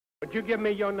Would you give me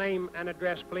your name and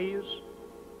address, please?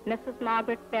 Mrs.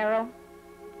 Margaret Farrell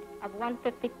of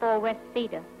 154 West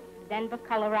Cedar, Denver,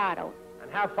 Colorado. And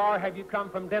how far have you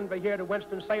come from Denver here to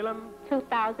Winston-Salem?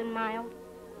 2,000 miles.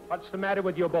 What's the matter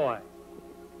with your boy?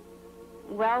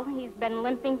 Well, he's been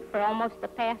limping for almost the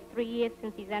past 3 years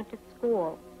since he's entered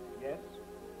school. Yes.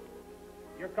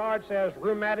 Your card says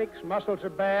rheumatics, muscles are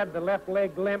bad, the left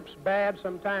leg limps bad,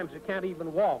 sometimes he can't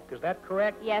even walk. Is that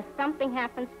correct? Yes, something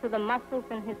happens to the muscles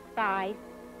in his thighs,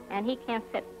 and he can't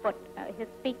set his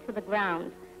feet to the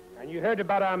ground. And you heard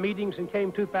about our meetings and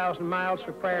came 2,000 miles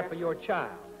for prayer for your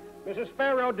child. Mrs.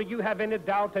 Farrell, do you have any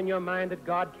doubt in your mind that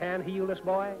God can heal this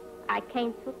boy? I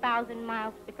came 2,000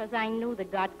 miles because I knew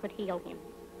that God could heal him.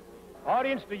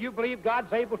 Audience, do you believe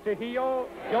God's able to heal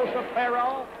Joseph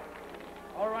Farrell?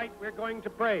 All right, we're going to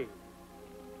pray.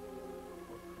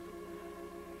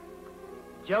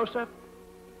 Joseph,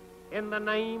 in the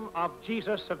name of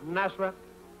Jesus of Nazareth,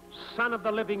 Son of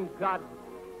the living God,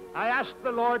 I ask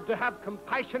the Lord to have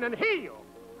compassion and heal.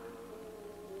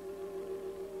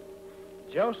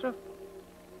 Joseph,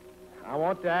 I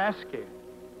want to ask you,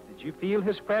 did you feel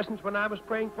his presence when I was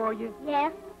praying for you?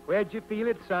 Yes. Where'd you feel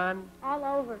it, son? All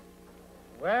over.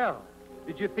 Well,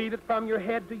 did you feel it from your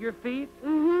head to your feet?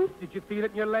 Mm-hmm. Did you feel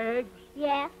it in your legs?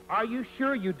 Yes. Are you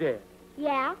sure you did?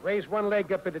 Yeah. Raise one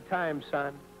leg up at a time,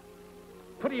 son.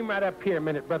 Put him right up here a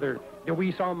minute, Brother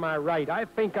DeWeese, on my right. I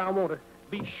think I want to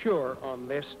be sure on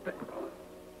this.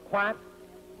 What?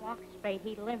 Walk straight.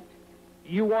 He limps.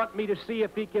 You want me to see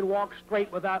if he can walk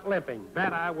straight without limping?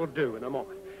 That I will do in a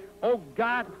moment. Oh,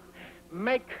 God,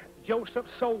 make Joseph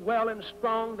so well and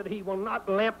strong that he will not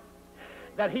limp,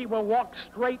 that he will walk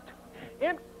straight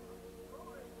in.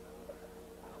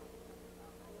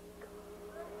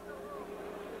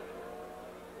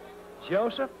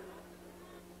 Joseph,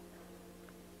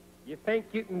 you think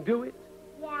you can do it?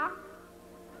 Yeah.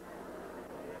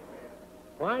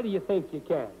 Why do you think you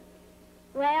can?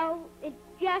 Well,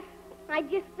 I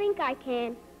just think I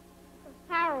can.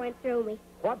 Power went through me.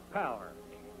 What power?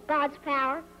 God's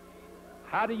power.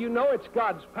 How do you know it's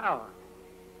God's power?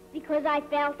 Because I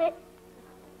felt it.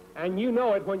 And you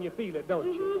know it when you feel it,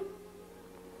 don't you?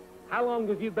 How long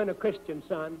have you been a Christian,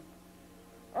 son?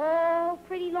 Oh,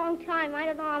 pretty long time. I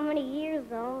don't know how many years,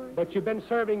 though. But you've been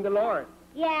serving the Lord.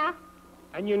 Yeah.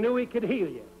 And you knew he could heal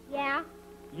you. Yeah.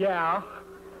 Yeah.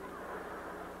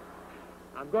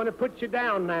 I'm going to put you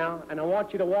down now, and I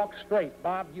want you to walk straight.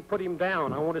 Bob, you put him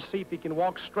down. I want to see if he can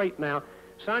walk straight now.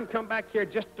 Son, come back here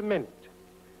just a minute.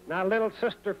 Now, little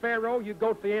Sister Pharaoh, you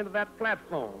go to the end of that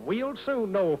platform. We'll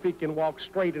soon know if he can walk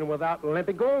straight and without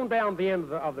limping. Go on down the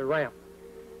end of the ramp.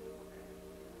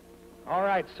 All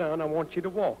right, son, I want you to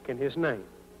walk in his name.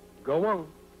 Go on.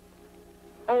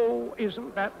 Oh,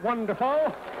 isn't that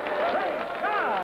wonderful?